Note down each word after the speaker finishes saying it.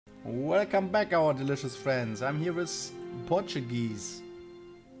Welcome back, our delicious friends. I'm here with Portuguese.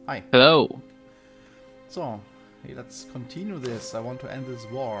 Hi. Hello. So, hey, let's continue this. I want to end this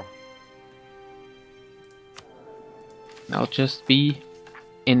war. I'll just be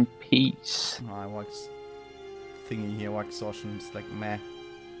in peace. I wax thingy here, wax ocean. It's like meh.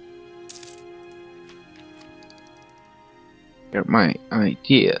 Here are my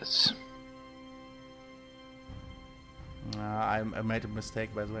ideas. I made a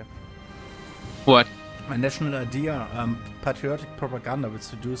mistake, by the way. What? My national idea, patriotic propaganda,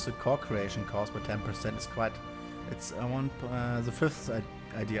 which reduce the core creation cost by 10% is quite... It's the fifth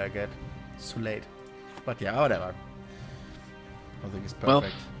idea I get. It's too late. But yeah, whatever. I think it's perfect. Well,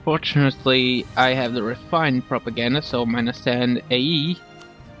 fortunately, I have the refined propaganda, so -10 AE.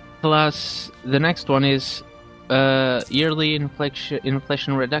 Plus, the next one is yearly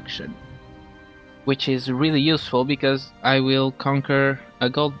inflation reduction, which is really useful because I will conquer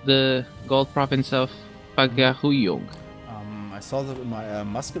the gold province of Pagahuyung. I saw that in my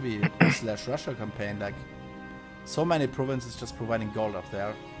Muscovy / Russia campaign, like so many provinces just providing gold up there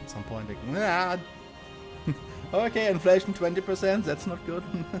at some point. Like, nah. Okay, inflation 20%, that's not good.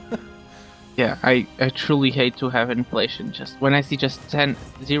 Yeah, I truly hate to have inflation. Just when I see just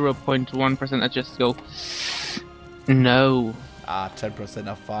 0.1%, I just go, no. 10%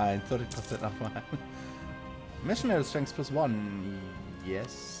 are fine, 30% are fine. Missionary strength +1,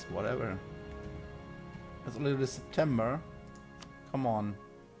 yes, whatever. It's already September. Come on,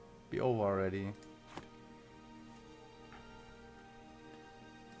 be over already.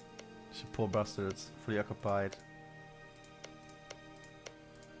 You poor bastards, fully occupied.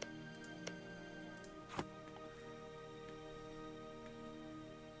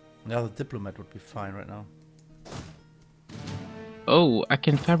 Yeah, the diplomat would be fine right now. Oh, I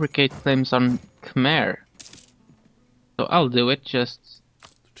can fabricate claims on Khmer. So I'll do it.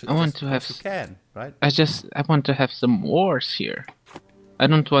 I want to have. You can, right? I want to have some wars here. I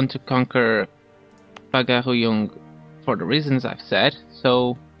don't want to conquer Pagahuyung for the reasons I've said.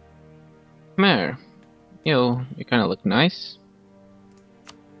 So, Khmer, you kind of look nice.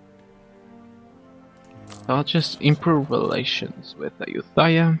 So I'll just improve relations with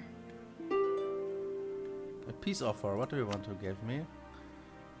Ayutthaya. A peace offer, what do you want to give me?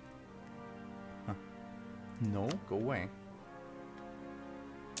 Huh. No, go away.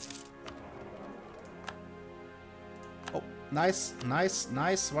 Oh, nice,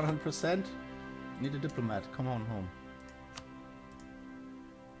 100%. Need a diplomat, come on home.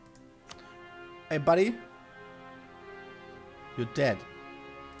 Hey buddy, you're dead.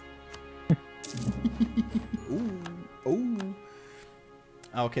 Ooh.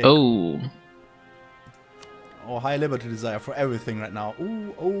 Okay. Oh. Oh, high liberty desire for everything right now.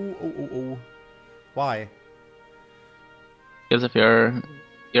 Oh. Why? Because of your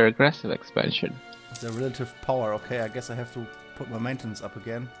aggressive expansion. The relative power. Okay, I guess I have to put my maintenance up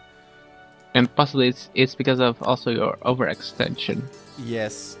again. And possibly it's because of also your overextension.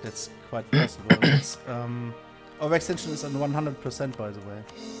 Yes, that's quite possible. It's, overextension is on 100%, by the way.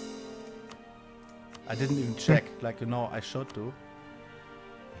 I didn't even check, like, you know, I should do.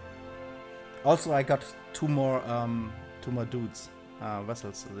 Also, I got two more dudes,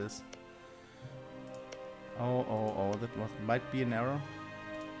 vessels to this. Oh, that might be an error.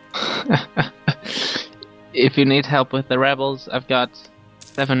 If you need help with the rebels, I've got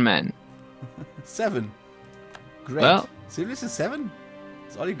 7 men. 7? Great. Well, seriously, 7?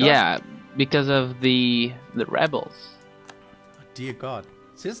 That's all you got? Yeah, because of the rebels. Oh, dear God.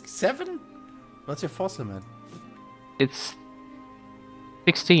 Seriously, 7? What's your force limit? It's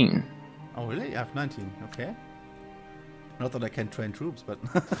 16. Oh, really? I have 19. Okay. Not that I can train troops, but...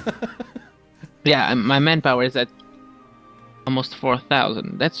 Yeah, my manpower is at almost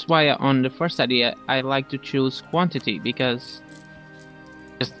 4,000. That's why on the first idea I like to choose quantity, because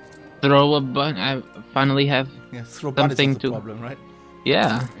just throw a bunch. I finally have throw something to... problem, right?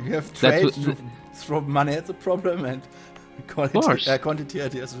 Yeah. You have trade, throw money at the problem, and quantity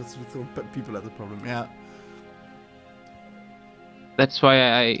ideas just throw people at the problem, yeah. That's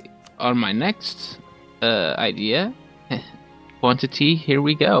why on my next idea, quantity, here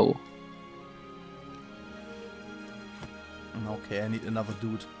we go. Okay, I need another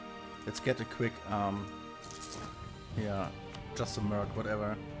dude. Let's get a quick, yeah, just a merc,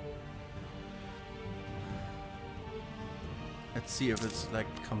 whatever. Let's see if it's, like,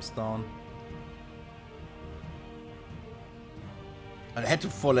 comes down. I had to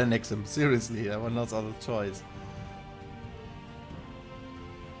full annex him, seriously, there was no other choice.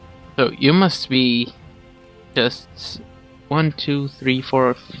 So you must be just 1, 2, 3,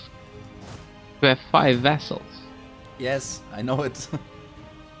 4. You have 5 vessels. Yes, I know it.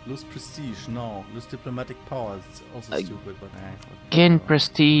 Lose prestige, no. Lose diplomatic power, it's also stupid, but Gain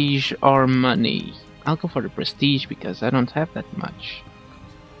prestige or money. I'll go for the prestige because I don't have that much.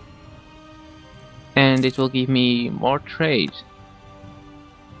 And it will give me more trade.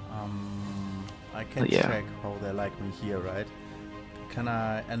 I can check how they like me here, right? Can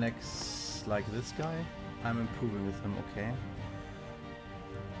I annex like this guy? I'm improving with him, okay.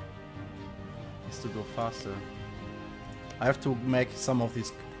 Needs to go faster. I have to make some of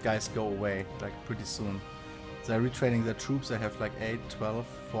these guys go away, like pretty soon. They're retraining their troops. I have like 8, 12,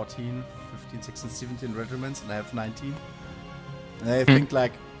 14, 15, 16, 17 regiments, and I have 19. And they think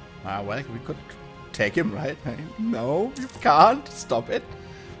like, well, we could take him, right? No, you can't. Stop it.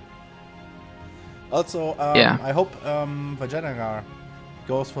 Also, I hope Vajanagar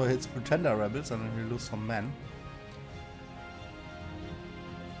goes for his pretender rebels and then we lose some men.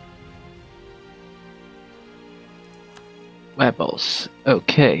 Rebels,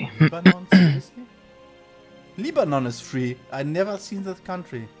 okay. Lebanon, seriously? Lebanon is free. I never seen that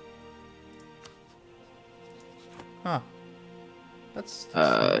country. Huh. That's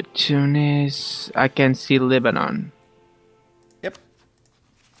Tunis. I can see Lebanon. Yep.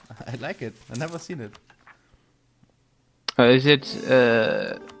 I like it. I never seen it. Is it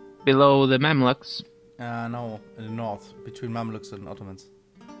below the Mamluks? No, in the north, between Mamluks and Ottomans.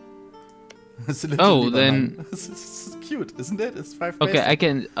 It's then it's cute, isn't it? It's 5 okay,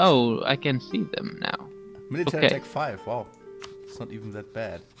 basic. I can see them now. Military attack 5, wow. It's not even that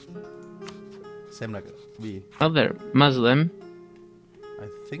bad. Same like we. Oh, they're Muslim. I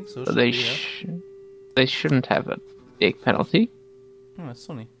think so. So they shouldn't have a big penalty. Oh, it's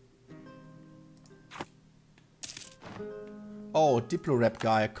Sunni. Oh, Diplo-rep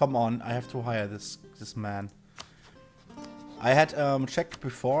guy, come on, I have to hire this man. I had checked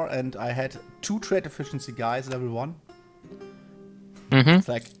before and I had 2 trade efficiency guys, level 1. It's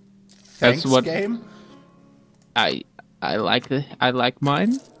like, thanks game. I like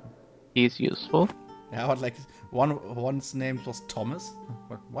mine. He's useful. Yeah, but like one's name was Thomas.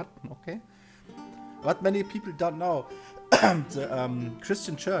 What? Okay. What many people don't know, the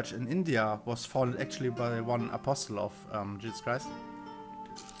Christian church in India was founded actually by one apostle of Jesus Christ.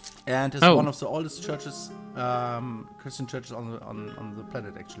 And it's one of the oldest churches, Christian churches on the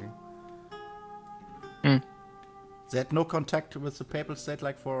planet, actually. They had no contact with the papal state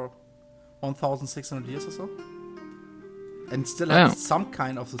like for 1,600 years or so. And still had some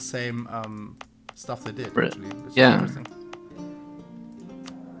kind of the same stuff they did, actually. It's interesting.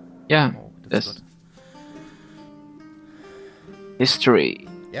 Yeah. Oh, that's good. History.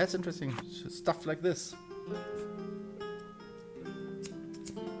 Yeah, it's interesting. Stuff like this.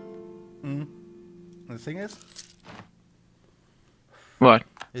 The thing is, what?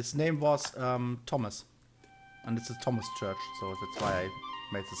 His name was Thomas, and it's a Thomas church, so that's why I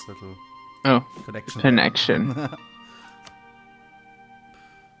made this little connection.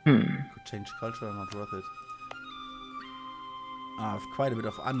 Could change culture, not worth it. I have quite a bit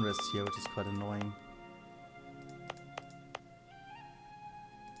of unrest here, which is quite annoying.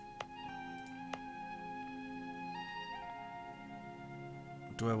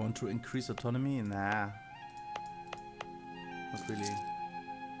 Do I want to increase autonomy? Nah. Not really.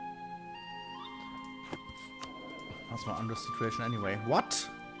 That's my under situation anyway. What?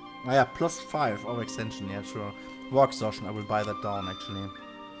 Oh yeah, +5 overextension, yeah sure. War exhaustion, I will buy that down actually.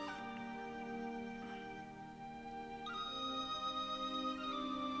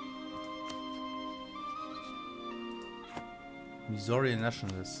 Missouri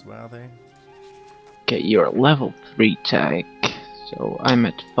nationalists, where are they? Okay, you're level 3 tech. So I'm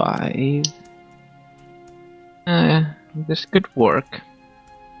at 5. This could work.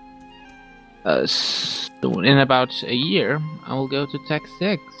 So in about a year, I will go to Tech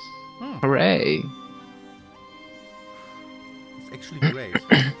 6. Hooray! It's actually great.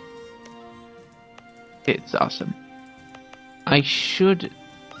 It's awesome. I should...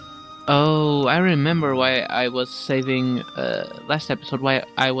 Oh, I remember why I was saving... last episode, why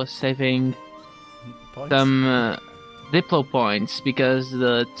I was saving some... Diplo points, because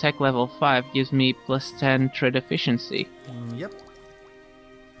the tech level 5 gives me +10 trade efficiency. Yep.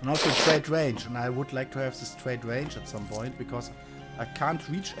 And also trade range, and I would like to have this trade range at some point, because I can't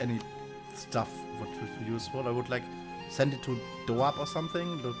reach any stuff what would be useful. I would like send it to Doab or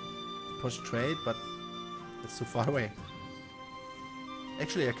something to push trade, but it's too far away.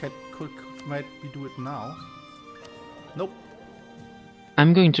 Actually, I might do it now. Nope.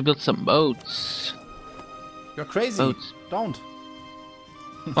 I'm going to build some boats. You're crazy. Boats. Don't.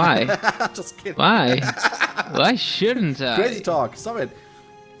 Why? Just kidding. Why? Why shouldn't I? Crazy talk. Stop it.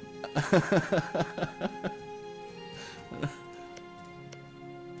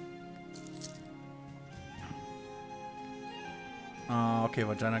 Okay,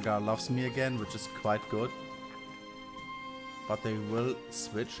 Vajanagar loves me again, which is quite good. But they will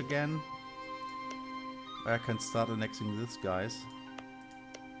switch again. I can start annexing these guys.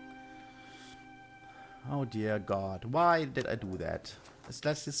 Oh dear God, why did I do that? It's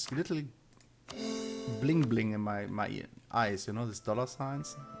just this little bling bling in my eyes, you know, these dollar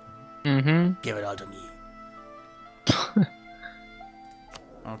signs. Mm-hmm. Give it all to me.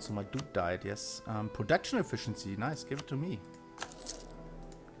 Also, my dude died, yes. Production efficiency, nice, give it to me.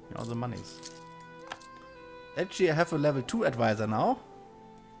 All the monies. Actually, I have a level 2 advisor now.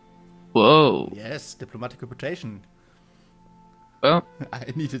 Whoa. Yes, diplomatic reputation. Well, I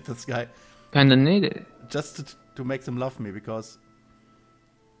needed this guy. kinda need it. Just to make them love me, because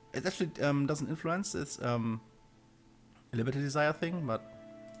it actually doesn't influence this liberty desire thing,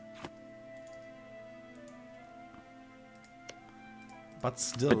 but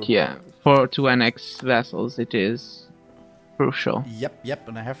still. But yeah, to annex vessels, it is crucial. Yep,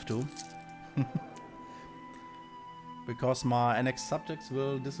 and I have to. Because my annex subjects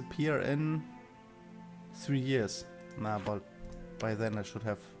will disappear in 3 years. Nah, but by then I should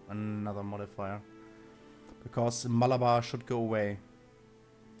have another modifier. Because Malabar should go away.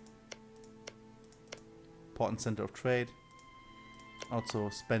 Port and center of trade. Also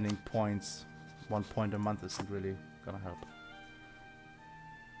spending points. 1 point a month isn't really gonna help.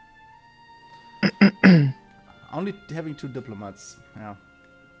 Only having 2 diplomats, yeah,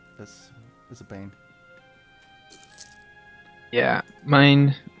 this is a pain. Yeah,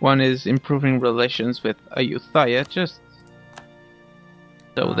 mine one is improving relations with Ayutthaya, just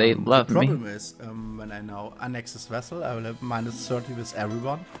so they love me. The problem is, when I now annex this vessel, I will have -30 with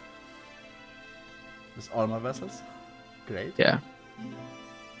everyone. With all my vessels. Great. Yeah.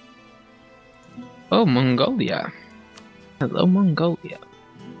 Oh, Mongolia. Hello, Mongolia.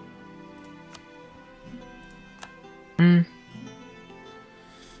 Hmm.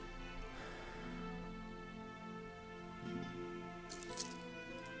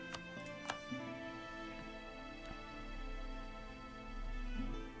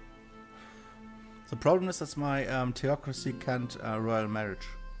 The problem is that my theocracy can't royal marriage.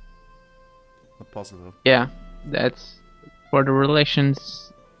 Not possible. Yeah, that's for the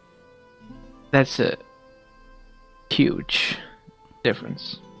relations. That's a huge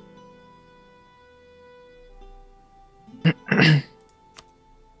difference.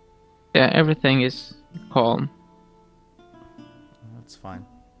 Yeah, everything is calm. That's fine.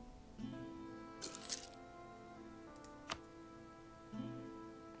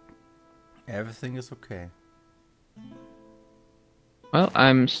 Everything is okay. Well,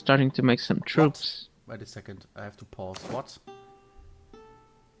 I'm starting to make some troops. What? Wait a second, I have to pause. What?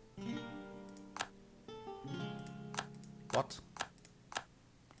 What?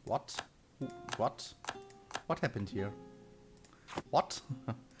 What? What? What happened here? What?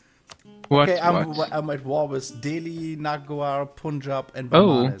 What? Okay, What? I'm at war with Delhi, Nagaur, Punjab, and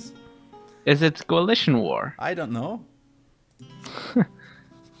Oh. Bananas. Is it coalition war? I don't know.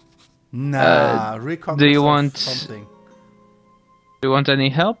 Nah, reconquest do you of want something. Do you want any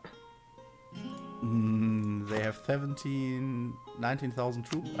help? They have 19,000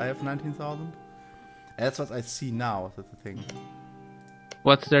 troops. I have 19,000. That's what I see now. That's the thing.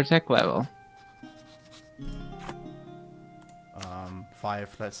 What's their tech level?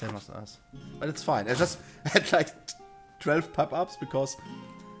 5, like same as us. But it's fine. I just had like 12 pop-ups because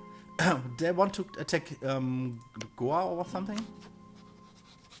they want to attack Goa or something.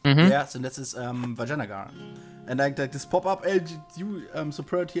 Mm-hmm. Yes, and this is Vajanagar. And like this pop-up, you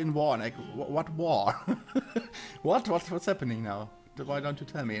superiority in war. And like, what war? What's happening now? Why don't you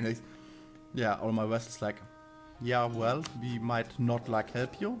tell me? And yeah, all my vessels like, yeah, well, we might not like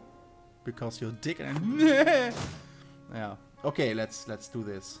help you because you're dick and yeah. Okay, let's do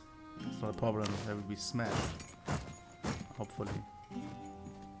this. It's not a problem. They will be smashed. Hopefully.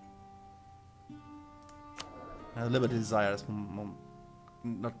 Liberty Desire is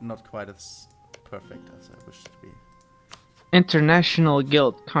not quite as perfect as I wish it to be. International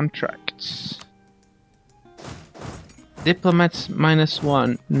guild contracts. Diplomats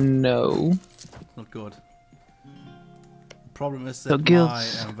 -1. No. Not good. The problem is So that my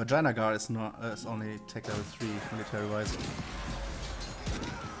guilds. Vajanagar is only tech level 3 military wise.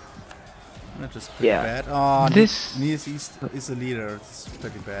 That's just pretty Yeah. bad. Oh, This- Near East is a leader. It's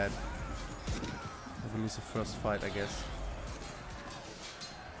pretty bad. I will lose the first fight, I guess.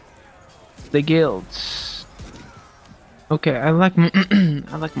 The guilds. Okay, I like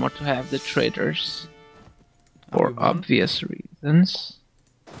I like more to have the traders for Only one? obvious reasons.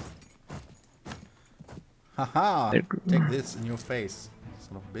 Haha! They're Take this in your face,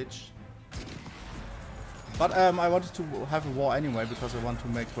 son of a bitch. But I wanted to have a war anyway because I want to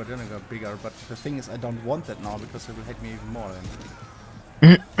make Guadalajara bigger. But the thing is, I don't want that now because they will hate me even more.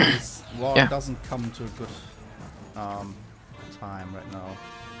 Then this war doesn't come to a good time right now.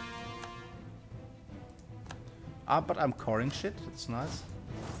 But I'm coring shit. It's nice.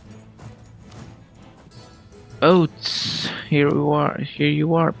 Boats. Here you are. Here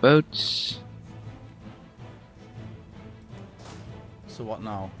you are, boats. So what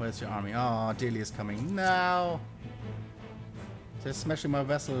now? Where's your army? Oh, Delhi is coming now. They're smashing my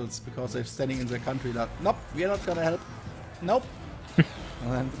vessels because they're standing in their country like, nope, we're not gonna help. Nope.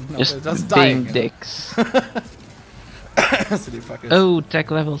 And then, no, just they're being dying. dicks. Silly fuckers. Oh, tech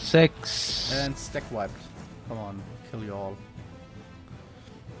level 6. And stack wiped. Come on, kill you all.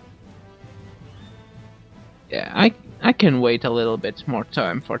 Yeah, I can wait a little bit more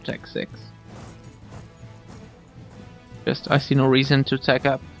time for tech 6. Just, I see no reason to tech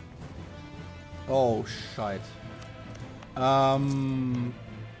up. Oh, shite.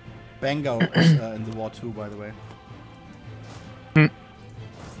 Bengal is in the war too, by the way.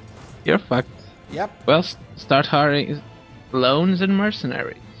 You're fucked. Yep. Well, start hiring loans and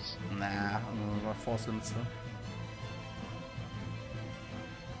mercenaries. Nah, I'm gonna force them so.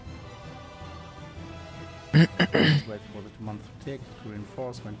 Let's wait for the month to take to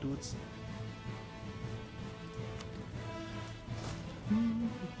reinforce my dudes.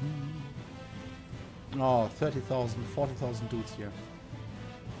 Oh, 30,000, 40,000 dudes here.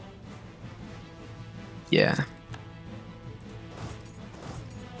 Yeah.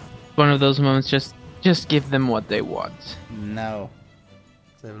 One of those moments, just give them what they want. No.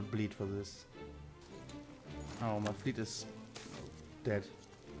 They will bleed for this. Oh, my fleet is dead.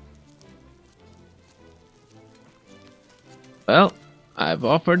 Well, I've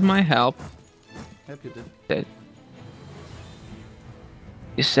offered my help. Yep, you did. That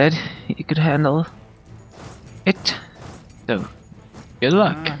you said you could handle it. So, good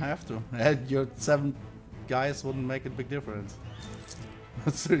luck. I have to. Your 7 guys wouldn't make a big difference.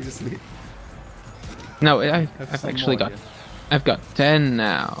 Seriously. No, I've actually got. Here. I've got 10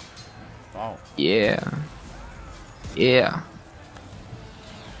 now. Wow. Yeah. Yeah.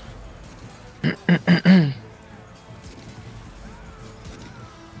 I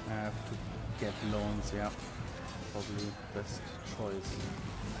have to get loans, yeah. Probably best choice.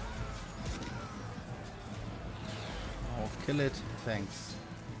 Oh, kill it. Thanks.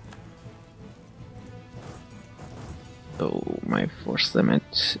 So, my force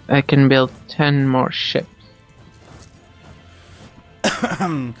limit. I can build 10 more ships.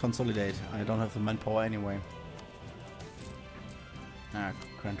 Consolidate. I don't have the manpower anyway.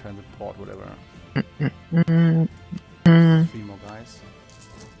 Grand Transit Port, whatever. 3 more guys.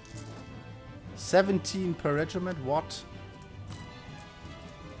 17 per regiment, what?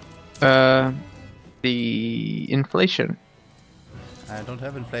 The inflation. I don't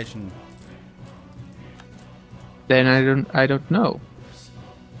have inflation. Then I don't know.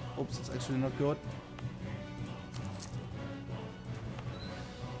 Oops, it's actually not good.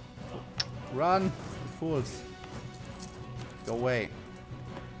 Run, you fools. Go away.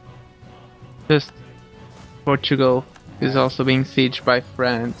 Just Portugal is also being sieged by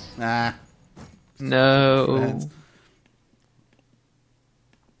France. Nah. No. France.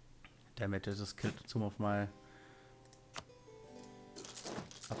 Damn it, I just killed some of my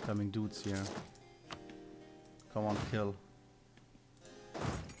upcoming dudes here. Come on, kill.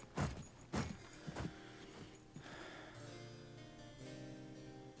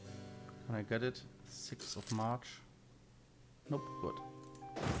 Can I get it? 6th of March. Nope, good.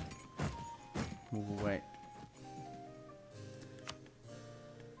 Move away.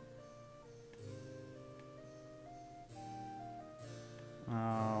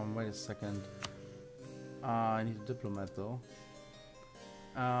 Wait a second. I need a diplomat though.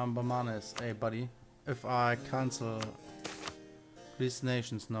 Bamanes, hey buddy. If I cancel, please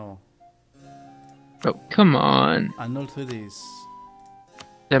nations know. Oh, come on. Annul treaties.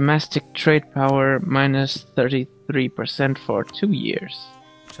 Domestic trade power minus 33% for 2 years.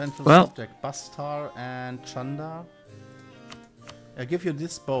 Gentle Well, subject, Bastar and Chanda. I give you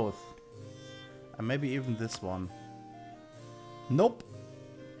this both. And maybe even this one. Nope.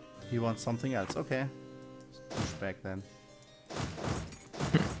 He wants something else. Okay. Push back then.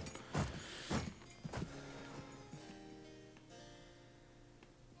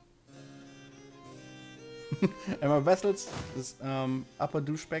 And my vessels, this upper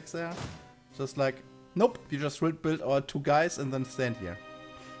douchebags there, just like, nope, you just build our 2 guys and then stand here.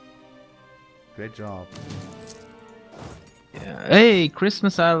 Great job. yeah. Hey,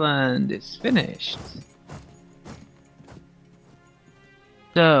 Christmas Island is finished.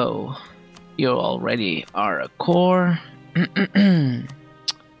 So, You already are a core.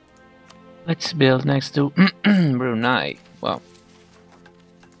 Let's build next to Brunei. Well,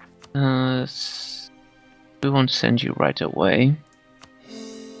 we won't send you right away.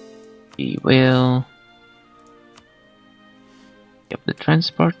 We will get the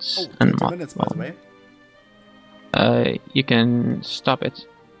transports and 20 minutes, by the way. You can stop it.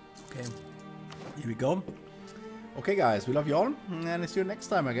 Okay, here we go. Okay, guys, we love you all, and see you next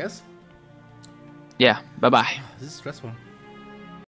time, I guess. Yeah, bye bye. This is stressful.